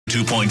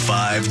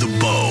2.5 The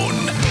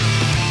Bone.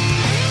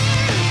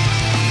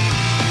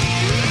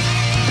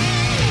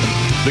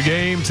 The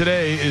game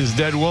today is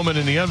Dead Woman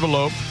in the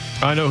Envelope.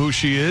 I know who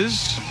she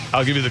is.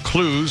 I'll give you the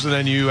clues, and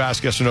then you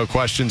ask yes or no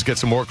questions, get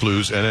some more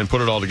clues, and then put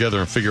it all together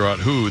and figure out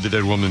who the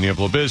dead woman in the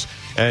envelope is,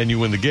 and you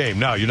win the game.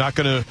 Now, you're not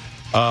going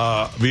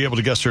to be able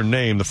to guess her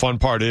name. The fun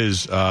part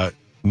is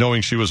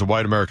knowing she was a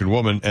white American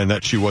woman and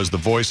that she was the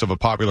voice of a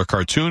popular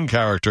cartoon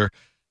character.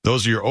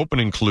 Those are your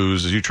opening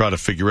clues as you try to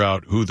figure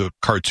out who the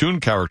cartoon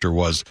character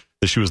was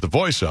that she was the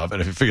voice of.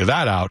 And if you figure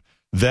that out,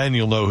 then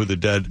you'll know who the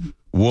dead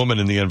woman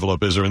in the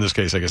envelope is, or in this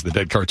case, I guess the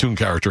dead cartoon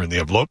character in the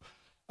envelope.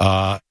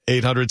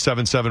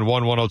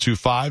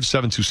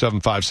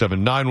 800-771-1025,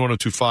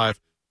 727-579-1025.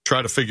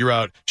 Try to figure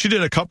out. She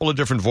did a couple of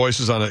different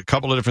voices on a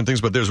couple of different things,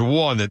 but there's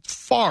one that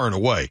far and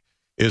away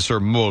is her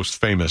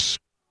most famous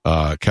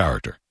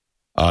character.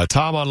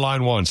 Tom on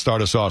line one,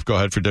 start us off. Go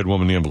ahead for Dead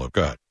Woman in the Envelope.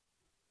 Go ahead.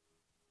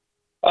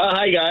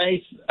 Hi,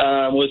 guys.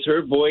 Was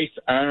her voice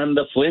on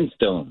the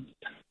Flintstones?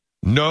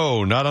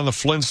 No, not on the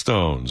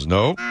Flintstones.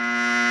 No.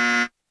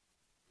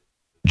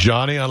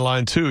 Johnny on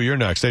line two, you're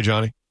next. Hey,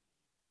 Johnny.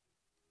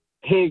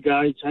 Hey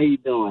guys, how you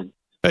doing?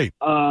 Hey.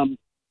 On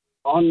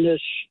the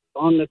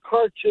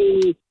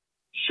cartoon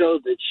show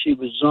that she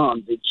was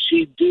on, did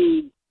she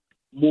do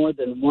more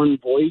than one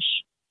voice?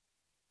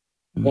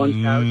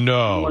 One character?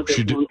 No, more than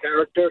she did. One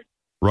character?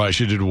 Right,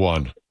 she did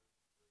one.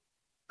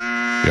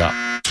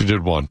 Yeah, she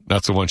did one.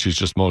 That's the one she's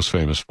just most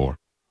famous for.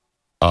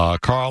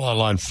 Carl on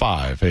line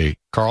five. Hey,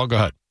 Carl, go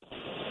ahead.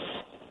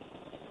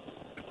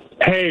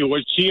 Hey,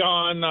 was she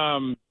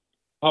on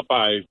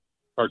Popeye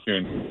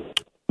cartoon?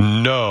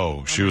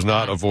 No, she was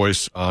not a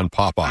voice on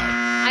Popeye.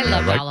 I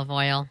love Olive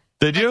Oil.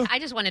 Did you? I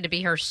just wanted to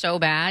be her so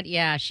bad.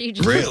 Yeah, she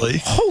just... Really?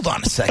 Hold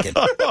on a second.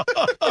 All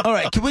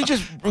right, let me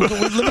just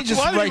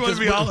write this.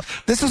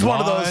 This is one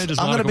of those.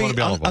 I'm going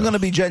to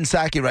be Jen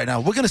Psaki right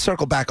now. We're going to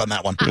circle back on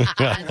that one,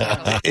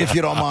 if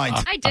you don't mind.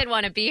 I did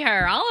want to be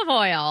her. Olive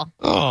Oil.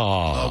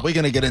 Oh, we're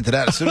going to get into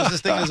that as soon as this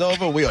thing is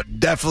over. We are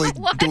definitely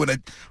doing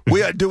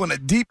a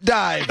deep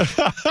dive.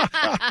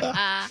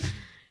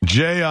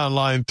 Jay on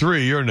line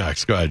three. You're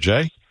next. Go ahead,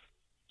 Jay.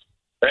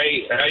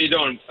 Hey, how you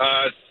doing?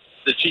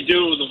 Did she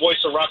do the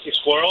voice of Rocky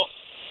Squirrel?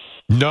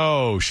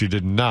 No, she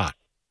did not.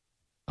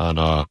 On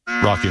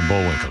Rocky and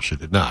Bullwinkle, she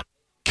did not.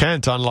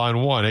 Kent on line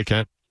one. Hey,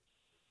 Kent.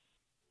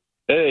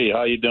 Hey,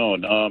 how you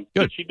doing?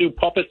 Did she do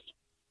puppets?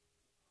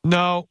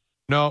 No.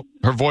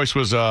 Her voice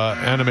was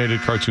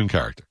animated cartoon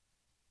character.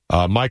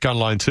 Mike on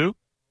line two.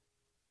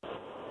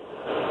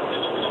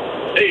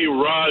 Hey,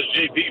 Raj,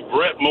 JP,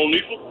 Brett,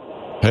 Monifa.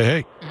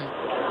 Hey.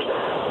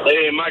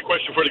 Hey, my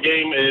question for the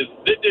game is,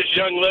 did this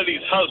young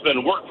lady's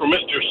husband work for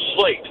Mr.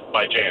 Slate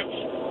by chance?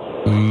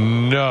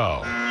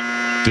 No,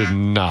 did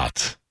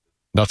not.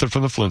 Nothing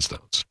from the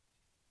Flintstones.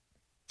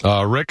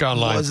 Rick on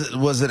line...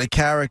 Was it a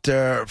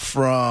character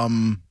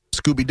from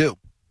Scooby-Doo?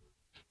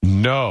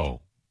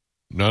 No.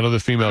 None of the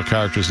female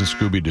characters in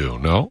Scooby-Doo,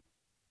 no.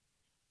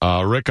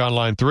 Rick on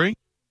line three?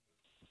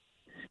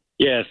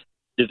 Yes.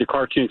 Did the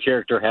cartoon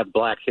character have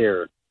black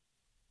hair?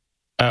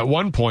 At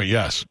one point,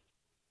 yes.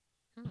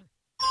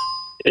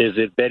 Is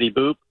it Betty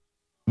Boop?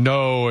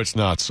 No, it's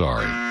not,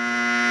 sorry.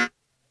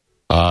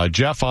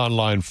 Jeff on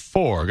line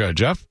four. Go ahead,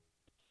 Jeff.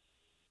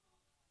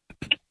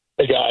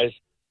 Hey, guys.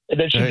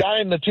 Did she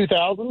die in the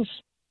 2000s?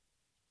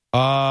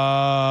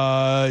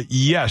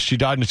 Yes, she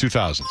died in the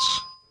 2000s.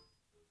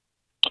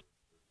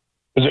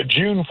 Was it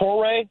June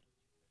Foray?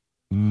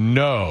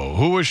 No.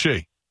 Who was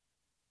she?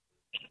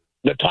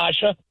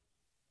 Natasha?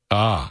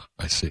 Ah,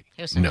 I see.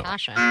 Who's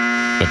Natasha?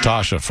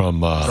 Natasha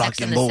from...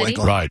 Rocky and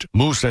Bullwinkle. Right.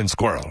 Moose and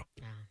Squirrel.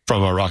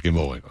 From Rocky and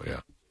Bullwinkle, yeah.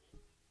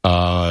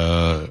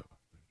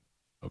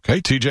 Okay,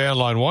 TJ on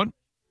line one.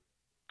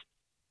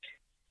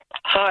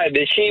 Hi,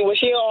 was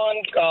she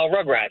on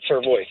Rugrats,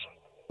 her voice?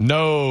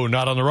 No,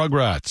 not on the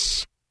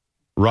Rugrats.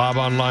 Rob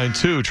on line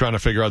two, trying to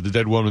figure out the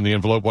dead woman in the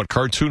envelope, what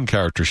cartoon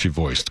character she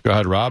voiced. Go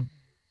ahead, Rob.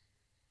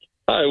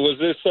 Hi, was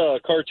this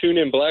cartoon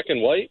in black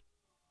and white?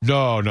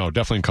 No,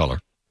 definitely in color.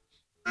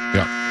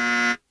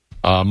 Yeah.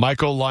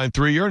 Michael, line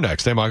three, you're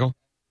next. Hey, Michael.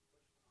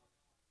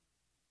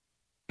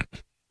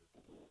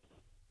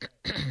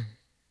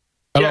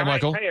 Hello,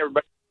 Michael. Hey,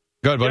 everybody.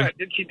 Go ahead, buddy. Yeah,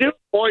 did she do a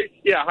voice?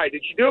 Yeah, hi.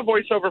 Did she do a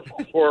voiceover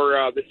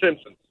for The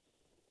Simpsons?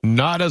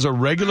 Not as a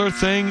regular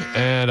thing,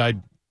 and I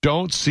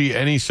don't see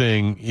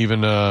anything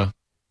even. I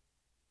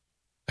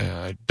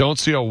don't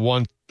see a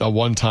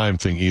one-time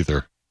thing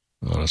either.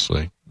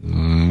 Honestly,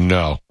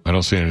 no, I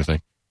don't see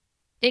anything.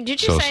 Did you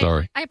say?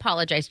 Sorry. I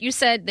apologize. You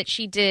said that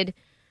she did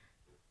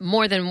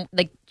more than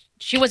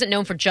she wasn't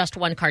known for just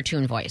one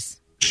cartoon voice.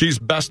 She's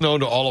best known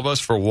to all of us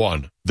for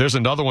one. There's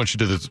another one she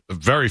did that's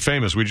very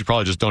famous. We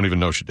probably just don't even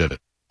know she did it.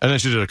 And then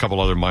she did a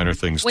couple other minor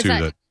things,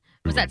 too.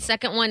 Was that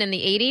second one in the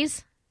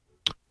 80s?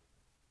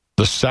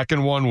 The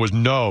second one was,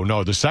 no.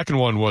 The second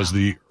one was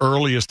the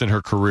earliest in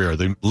her career.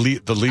 The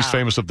least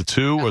famous of the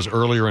two was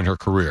earlier in her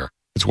career.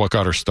 It's what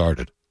got her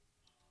started.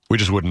 We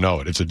just wouldn't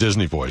know it. It's a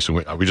Disney voice, and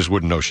we just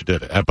wouldn't know she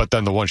did it. But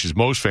then the one she's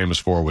most famous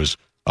for was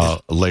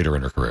later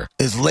in her career.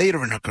 Is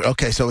later in her career.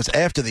 Okay, so it's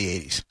after the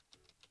 80s.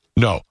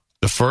 No.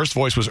 The first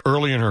voice was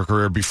early in her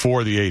career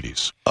before the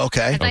 80s.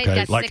 Okay.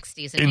 Okay, like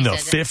 60s. In the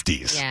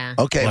 50s. Yeah.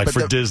 Okay. Like but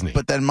for Disney.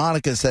 But then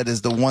Monica said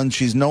is the one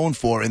she's known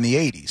for in the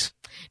 80s.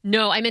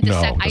 No, I meant the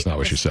second. that's not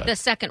what she said. The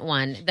second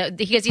one.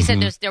 Because he said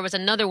there was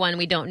another one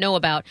we don't know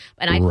about,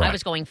 and I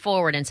was going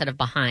forward instead of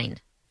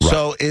behind. Right.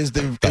 So is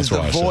the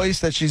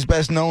voice that she's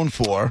best known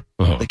for,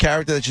 the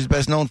character that she's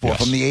best known for,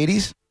 from the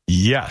 80s?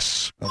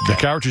 Yes. Okay. The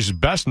character she's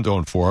best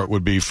known for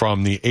would be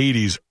from the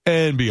 80s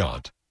and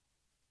beyond.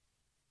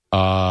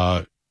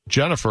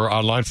 Jennifer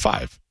on line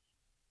 5.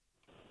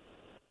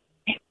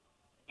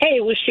 Hey,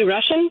 was she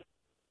Russian?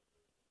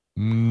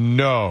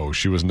 No,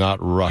 she was not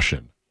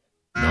Russian.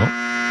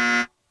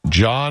 No.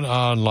 John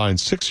on line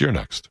 6, you're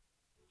next.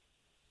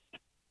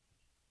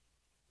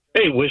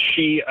 Hey, was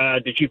she,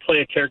 did you play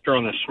a character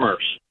on the Smurfs?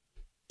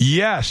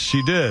 Yes,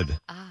 she did.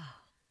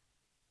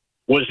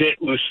 Was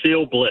it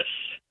Lucille Bliss?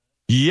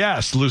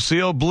 Yes,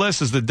 Lucille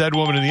Bliss is the dead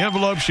woman in the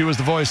envelope. She was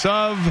the voice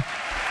of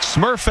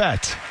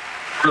Smurfette.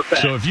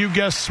 So if you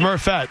guessed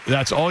Smurfette,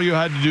 that's all you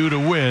had to do to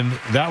win.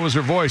 That was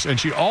her voice. And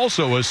she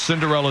also was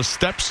Cinderella's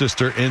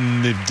stepsister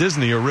in the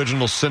Disney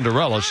original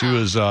Cinderella. She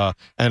was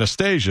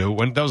Anastasia.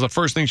 That was the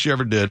first thing she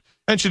ever did.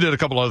 And she did a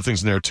couple other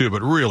things in there, too.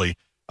 But really,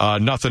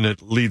 nothing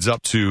that leads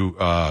up to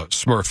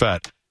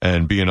Smurfette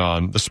and being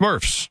on the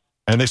Smurfs.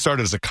 And they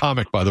started as a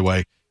comic, by the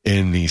way,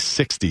 in the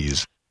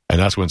 60s. And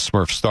that's when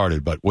Smurfs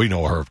started. But we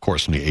know her, of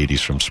course, in the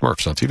 80s from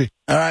Smurfs on TV.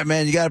 All right,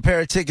 man. You got a pair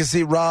of tickets to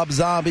see Rob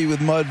Zombie with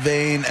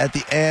Mudvayne at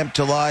the AMP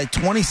July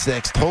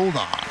 26th. Hold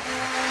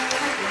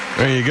on.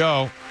 There you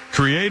go.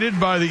 Created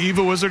by the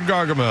evil wizard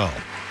Gargamel.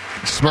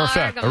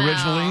 Smurfette,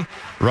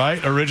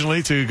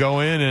 originally to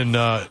go in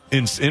and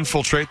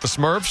infiltrate the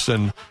Smurfs.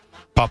 And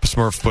Papa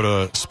Smurf put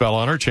a spell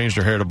on her, changed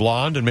her hair to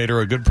blonde, and made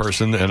her a good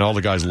person. And all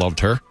the guys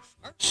loved her.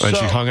 And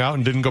she hung out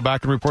and didn't go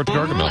back and report to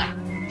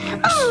Gargamel.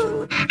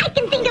 Oh, I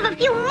can think of a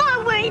few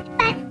more words,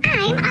 but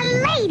I'm a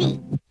lady.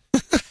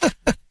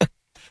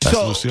 That's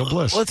Lucille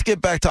Bliss. Let's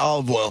get back to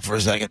olive oil for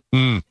a second.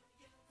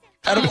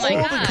 Out of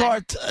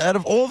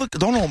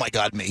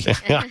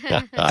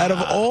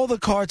all the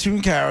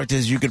cartoon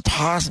characters you could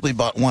possibly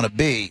want to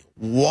be,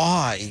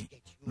 why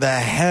the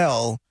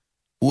hell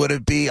would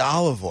it be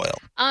olive oil?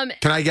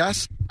 Can I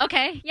guess?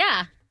 Okay,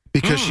 yeah.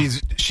 Because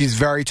she's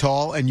very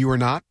tall and you are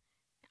not?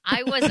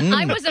 I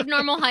was of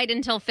normal height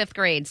until 5th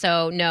grade,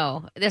 so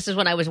no. This is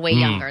when I was way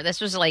younger.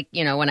 This was like,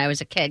 when I was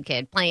a kid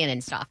playing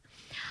and stuff.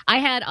 I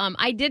had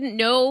I didn't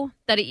know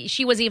that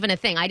she was even a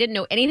thing. I didn't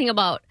know anything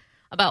about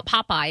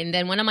Popeye, and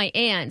then one of my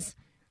aunts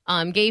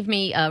gave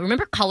me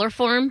remember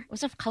Colorform?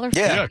 Was it Colorform?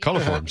 Yeah,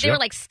 Colorforms. They were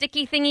like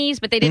sticky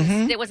thingies, but they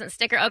didn't. It wasn't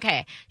sticker.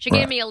 Okay, she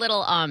gave me a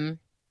little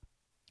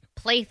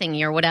play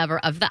thingy or whatever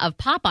of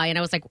Popeye, and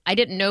I was like, I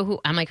didn't know who.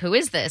 I'm like, who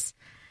is this?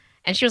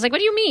 And she was like, what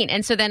do you mean?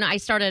 And so then I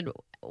started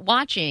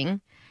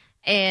watching,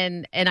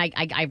 and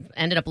I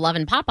ended up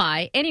loving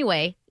Popeye.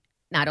 Anyway,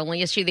 not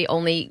only is she the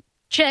only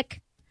chick,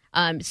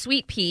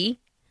 Sweet Pea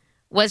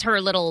was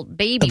her little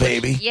baby.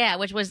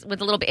 Which was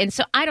with a little bit. And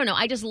so, I don't know,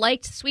 I just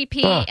liked Sweet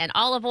Pea and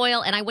olive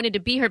oil, and I wanted to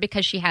be her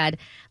because she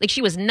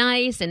was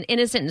nice and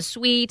innocent and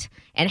sweet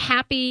and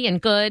happy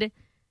and good.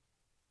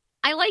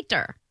 I liked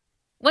her.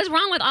 What's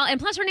wrong with and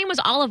plus her name was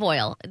Olive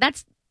Oil.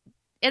 That's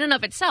in and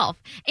of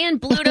itself. And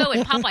Bluto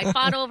and Popeye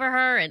fought over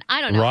her, and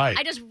I don't know. Right.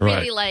 I just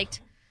really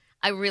liked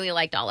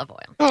olive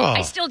oil. Oh.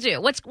 I still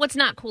do. What's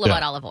not cool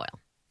about olive oil?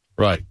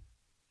 Right.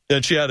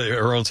 And she had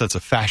her own sense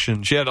of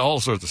fashion. She had all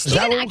sorts of stuff.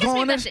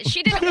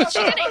 She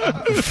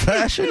didn't.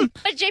 Fashion?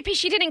 But JP,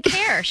 she didn't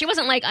care. She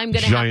wasn't like, I'm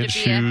going to have to be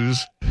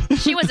shoes.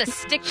 She was a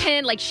stick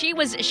pin. Like she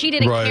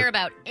didn't care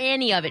about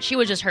any of it. She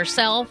was just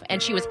herself,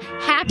 and she was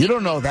happy. You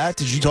don't know that.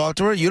 Did you talk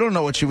to her? You don't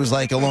know what she was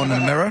like alone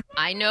in the mirror?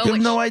 I know. You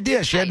have no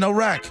idea. She had no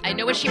rack. I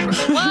know what she...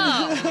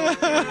 Whoa.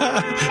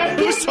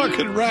 Who's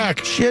talking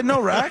rack? She had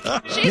no rack?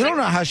 You don't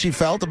know how she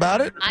felt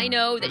about it? I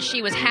know that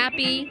she was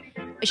happy.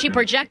 She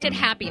projected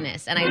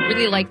happiness, and I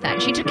really liked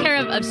that. She took care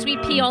of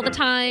Sweet Pea all the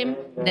time,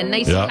 the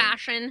nice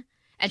fashion,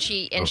 and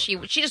she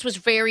just was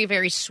very,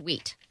 very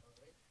sweet.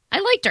 I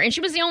liked her, and she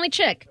was the only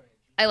chick.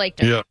 I liked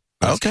her. Yeah,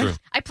 okay. True.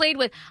 I played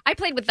with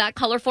that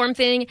Colorform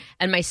thing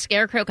and my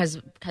Scarecrow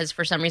because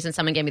for some reason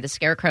someone gave me the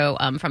Scarecrow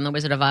from the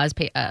Wizard of Oz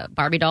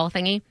Barbie doll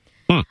thingy,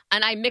 and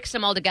I mixed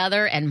them all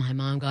together, and my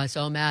mom got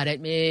so mad at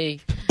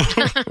me.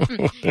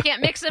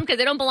 Can't mix them because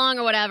they don't belong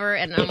or whatever,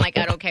 and I'm like,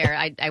 I don't care.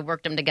 I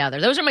worked them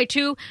together. Those are my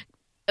two.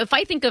 If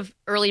I think of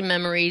early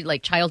memory,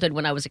 like childhood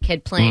when I was a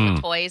kid playing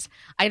with toys,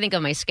 I think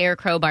of my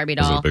Scarecrow Barbie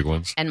doll. Those are big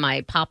ones. And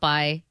my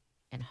Popeye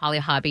and Holly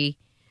Hobby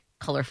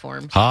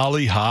Colorform.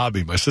 Holly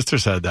Hobby. My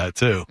sister's had that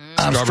too.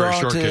 I'm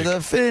strong to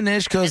the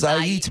finish because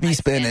I eat me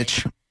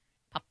spinach.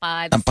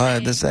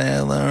 Popeye the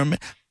Sailor Man.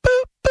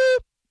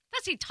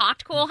 Plus he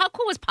talked cool. How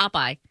cool was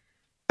Popeye?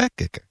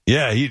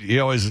 Yeah, he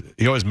always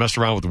messed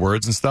around with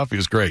words and stuff. He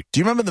was great. Do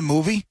you remember the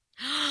movie?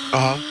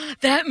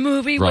 That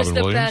movie was Robin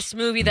the Williams? best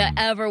movie that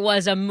ever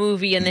was a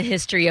movie in the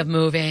history of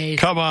movies.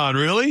 Come on,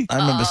 really? I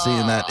remember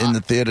seeing that in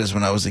the theaters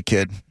when I was a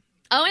kid.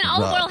 Oh, and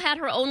Olive Oil had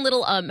her own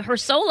little her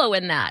solo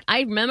in that.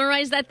 I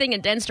memorized that thing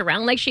and danced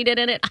around like she did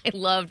in it. I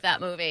loved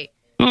that movie.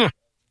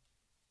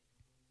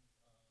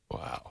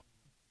 Wow.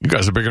 You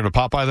guys are bigger into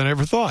Popeye than I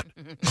ever thought.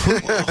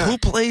 Who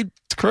played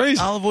it's crazy.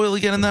 Olive Oil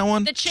again in that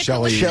one? The chick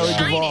Shelley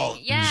Duvall.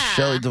 Yeah.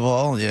 Shelley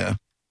Duvall, yeah.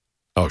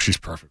 Oh, she's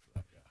perfect for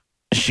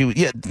that.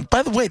 Yeah.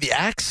 By the way, the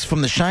axe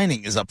from The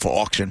Shining is up for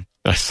auction.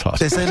 I saw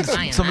They said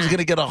someone's going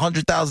to get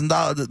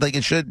 $100,000. Like,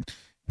 it should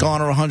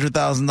garner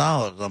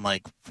 $100,000. I'm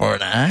like, for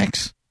an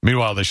axe?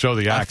 Meanwhile, they show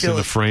the axe in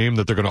the frame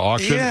that they're going to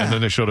auction, and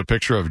then they showed a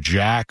picture of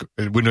Jack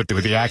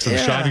with the axe in The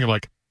Shining. I'm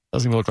like,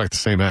 doesn't even look like the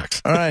same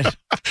axe. All right.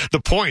 The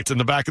point in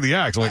the back of the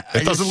axe, I'm like,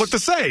 it doesn't look the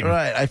same.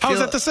 Right. How is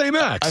that the same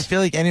axe? I feel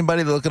like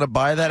anybody looking to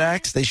buy that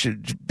axe, they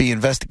should be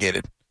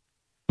investigated.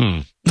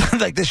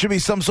 Like, there should be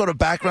some sort of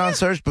background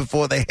search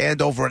before they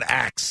hand over an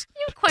axe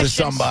You question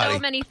to somebody. so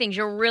many things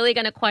you're really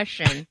going to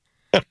question.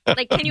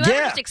 Like, can you ever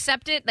just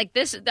accept it? Like,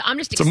 this, I'm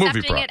just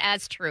accepting it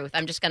as truth.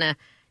 I'm just going to.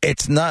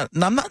 It's not.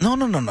 No, I'm not. No.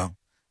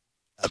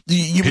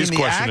 You mean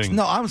the axe?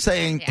 No, I'm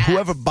saying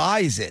whoever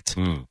buys it.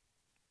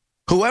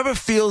 Whoever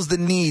feels the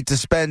need to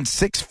spend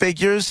six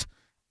figures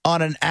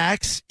on an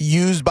axe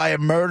used by a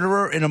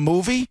murderer in a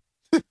movie,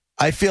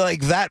 I feel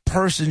like that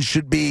person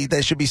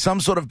there should be some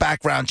sort of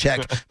background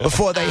check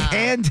before they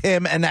hand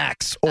him an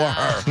axe or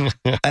her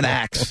an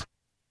axe.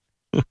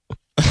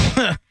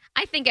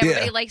 I think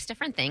everybody likes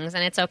different things,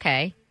 and it's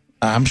okay.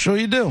 I'm sure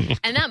you do.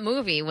 And that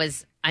movie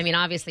was,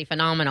 obviously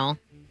phenomenal.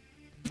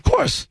 Of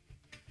course.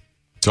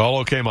 It's all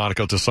okay,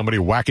 Monica, until somebody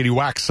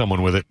whackety-whacks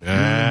someone with it.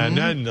 And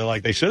then,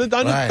 they should have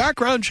done a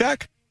background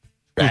check.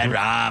 Red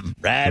Rum.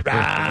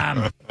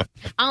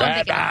 All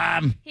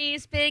I'm thinking,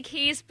 he's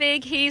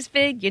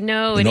big, you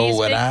know, and he's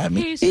big. I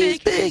mean? He's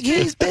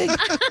big.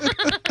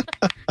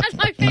 That's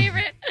my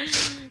favorite.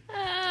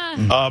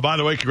 By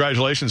the way,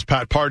 congratulations,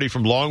 Pat Party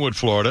from Longwood,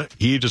 Florida.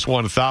 He just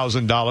won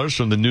 $1,000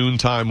 from the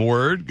Noontime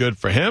Word. Good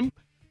for him.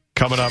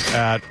 Coming up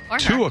at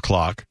 2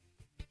 o'clock.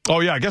 Oh,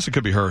 yeah, I guess it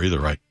could be her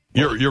either, right?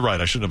 You're right.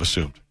 I shouldn't have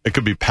assumed. It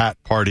could be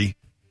Pat Party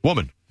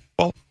Woman.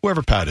 Well,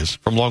 whoever Pat is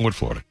from Longwood,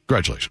 Florida.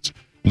 Congratulations.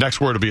 Next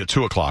word will be at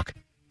 2 o'clock,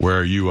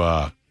 where you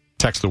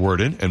text the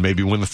word in and maybe win the